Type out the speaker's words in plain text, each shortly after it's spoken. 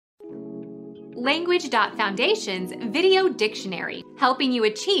Language.Foundation's Video Dictionary, helping you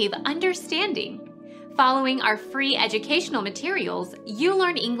achieve understanding. Following our free educational materials, you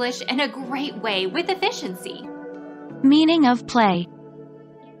learn English in a great way with efficiency. Meaning of play.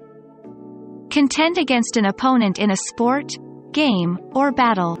 Contend against an opponent in a sport, game, or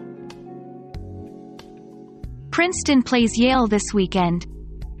battle. Princeton plays Yale this weekend.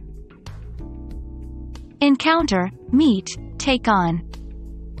 Encounter, meet, take on.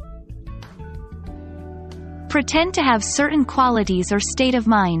 Pretend to have certain qualities or state of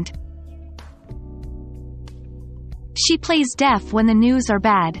mind. She plays deaf when the news are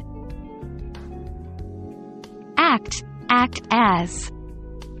bad. Act, act as.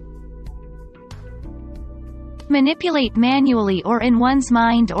 Manipulate manually or in one's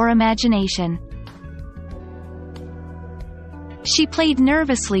mind or imagination. She played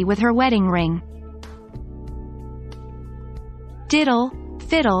nervously with her wedding ring. Diddle,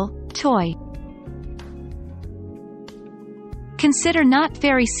 fiddle, toy. Consider not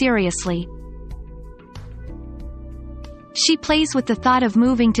very seriously. She plays with the thought of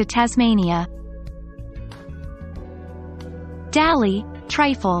moving to Tasmania. Dally,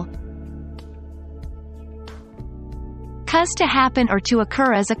 trifle. Cause to happen or to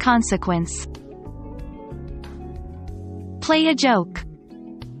occur as a consequence. Play a joke.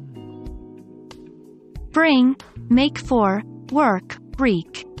 Bring, make for, work,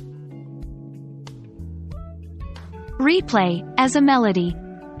 reek. Replay, as a melody.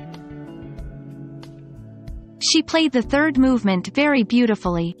 She played the third movement very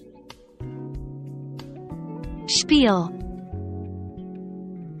beautifully. Spiel.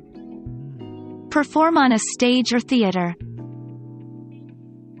 Perform on a stage or theater.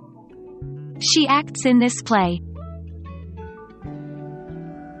 She acts in this play.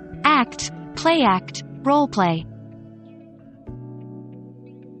 Act, play act, role play.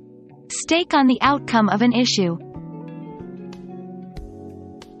 Stake on the outcome of an issue.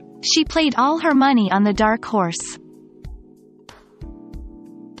 She played all her money on the dark horse.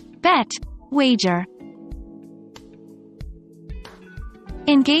 Bet, wager.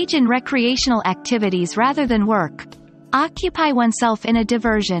 Engage in recreational activities rather than work. Occupy oneself in a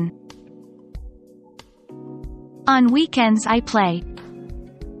diversion. On weekends I play.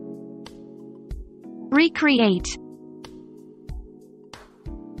 Recreate.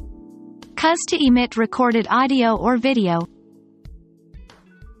 Cause to emit recorded audio or video.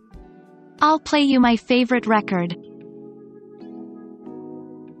 I'll play you my favorite record.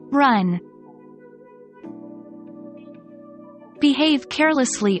 Run. Behave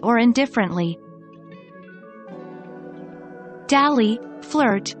carelessly or indifferently. Dally,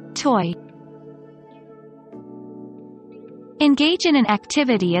 flirt, toy. Engage in an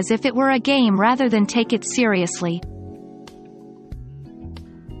activity as if it were a game rather than take it seriously.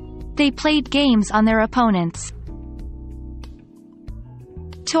 They played games on their opponents.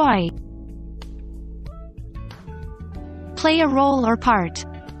 Toy. Play a role or part.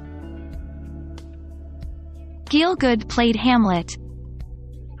 Gielgud played Hamlet.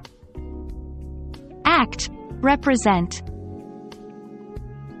 Act, represent.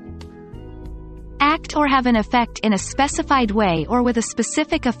 Act or have an effect in a specified way or with a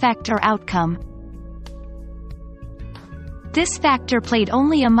specific effect or outcome. This factor played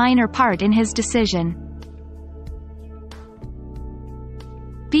only a minor part in his decision.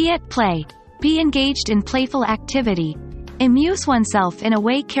 Be at play. Be engaged in playful activity. Amuse oneself in a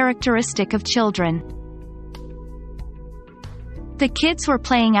way characteristic of children. The kids were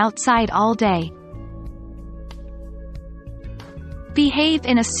playing outside all day. Behave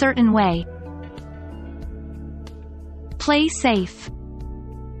in a certain way. Play safe.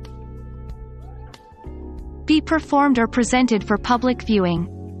 Be performed or presented for public viewing.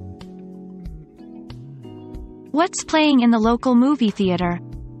 What's playing in the local movie theater?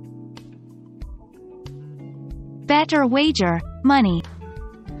 Bet or wager, money.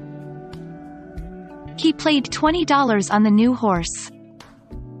 He played $20 on the new horse.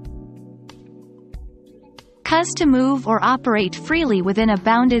 Cause to move or operate freely within a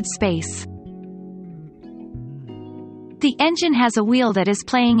bounded space. The engine has a wheel that is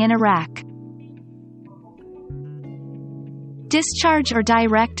playing in a rack. Discharge or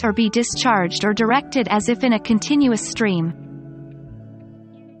direct or be discharged or directed as if in a continuous stream.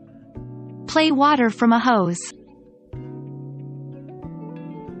 Play water from a hose.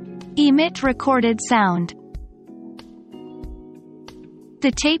 Emit recorded sound.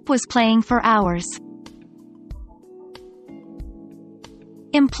 The tape was playing for hours.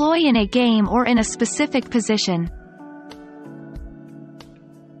 Employ in a game or in a specific position.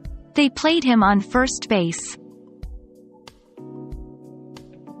 They played him on first base.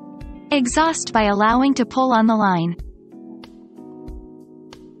 Exhaust by allowing to pull on the line.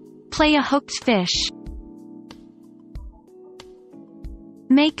 Play a hooked fish.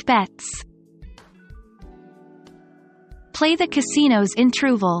 Make bets. Play the casinos in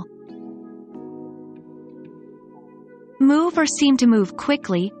Trouville. Move or seem to move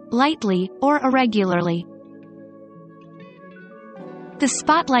quickly, lightly, or irregularly. The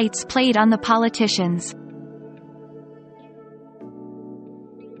spotlights played on the politicians.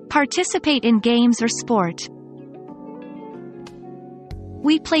 Participate in games or sport.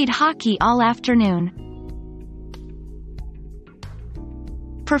 We played hockey all afternoon.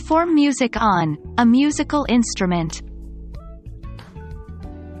 Perform music on a musical instrument.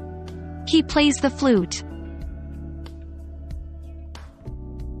 He plays the flute.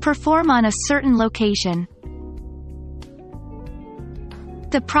 Perform on a certain location.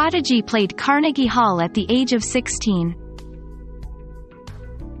 The prodigy played Carnegie Hall at the age of 16.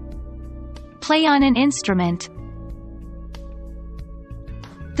 Play on an instrument.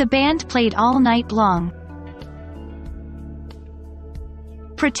 The band played all night long.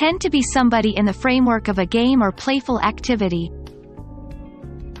 Pretend to be somebody in the framework of a game or playful activity.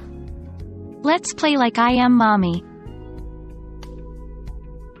 Let's play like I am mommy.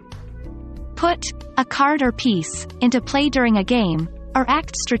 Put a card or piece into play during a game, or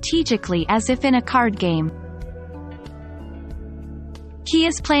act strategically as if in a card game. He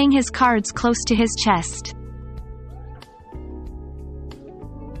is playing his cards close to his chest.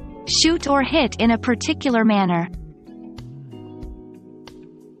 Shoot or hit in a particular manner.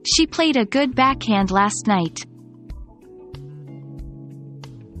 She played a good backhand last night.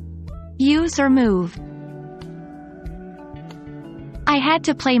 Use or move. I had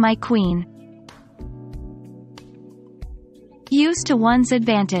to play my queen. Use to one's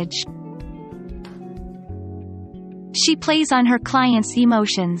advantage. She plays on her client's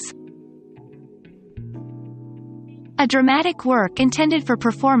emotions. A dramatic work intended for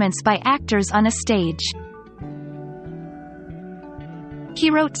performance by actors on a stage. He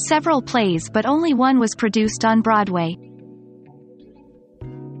wrote several plays but only one was produced on Broadway.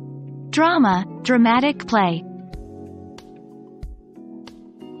 Drama, dramatic play.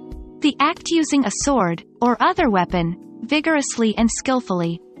 The act using a sword, or other weapon, vigorously and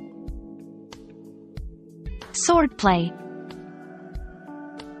skillfully. Swordplay.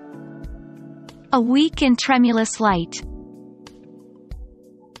 A weak and tremulous light.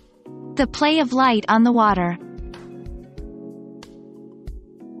 The play of light on the water.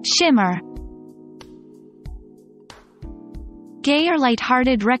 Shimmer. Gay or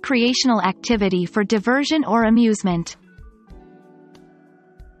light-hearted recreational activity for diversion or amusement.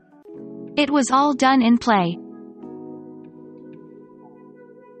 It was all done in play.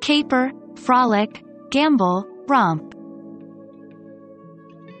 Caper, frolic, gambol, romp.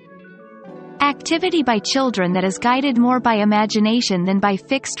 Activity by children that is guided more by imagination than by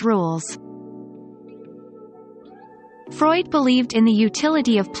fixed rules. Freud believed in the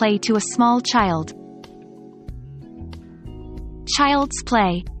utility of play to a small child. Child's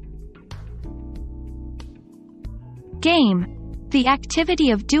play. Game. The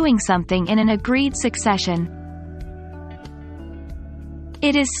activity of doing something in an agreed succession.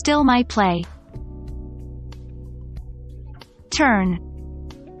 It is still my play. Turn.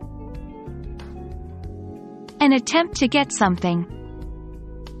 An attempt to get something.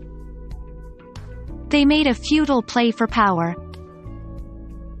 They made a futile play for power.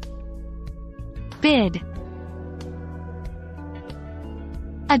 Bid.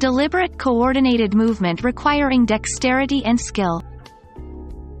 A deliberate coordinated movement requiring dexterity and skill.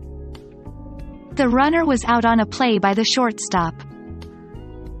 The runner was out on a play by the shortstop.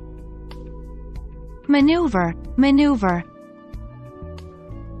 Maneuver, maneuver.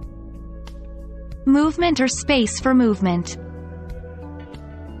 Movement or space for movement.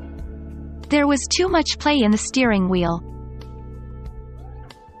 There was too much play in the steering wheel.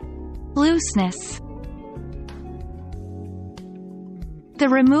 Looseness. The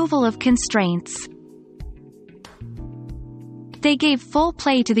removal of constraints. They gave full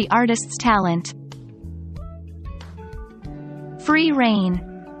play to the artist's talent. Free rein.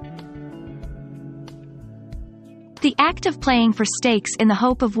 The act of playing for stakes in the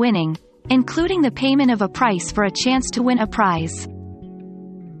hope of winning, including the payment of a price for a chance to win a prize.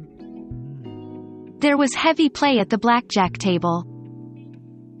 There was heavy play at the blackjack table.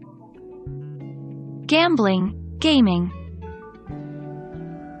 Gambling, gaming.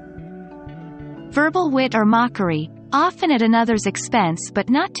 Verbal wit or mockery, often at another's expense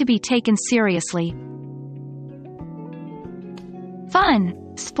but not to be taken seriously.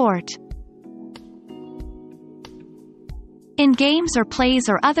 Fun, sport. In games or plays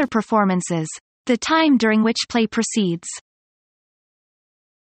or other performances, the time during which play proceeds.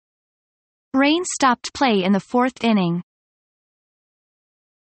 Rain stopped play in the fourth inning.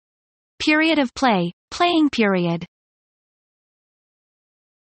 Period of play, playing period.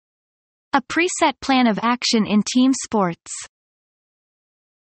 A preset plan of action in team sports.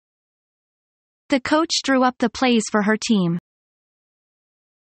 The coach drew up the plays for her team.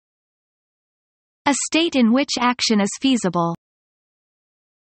 A state in which action is feasible.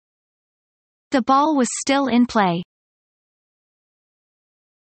 The ball was still in play.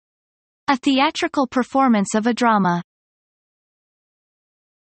 A theatrical performance of a drama.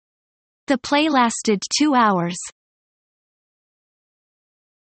 The play lasted 2 hours.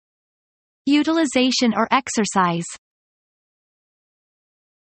 Utilization or exercise.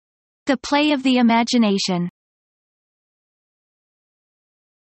 The play of the imagination.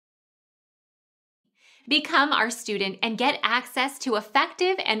 Become our student and get access to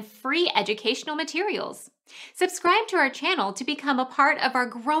effective and free educational materials. Subscribe to our channel to become a part of our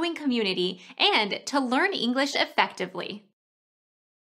growing community and to learn English effectively.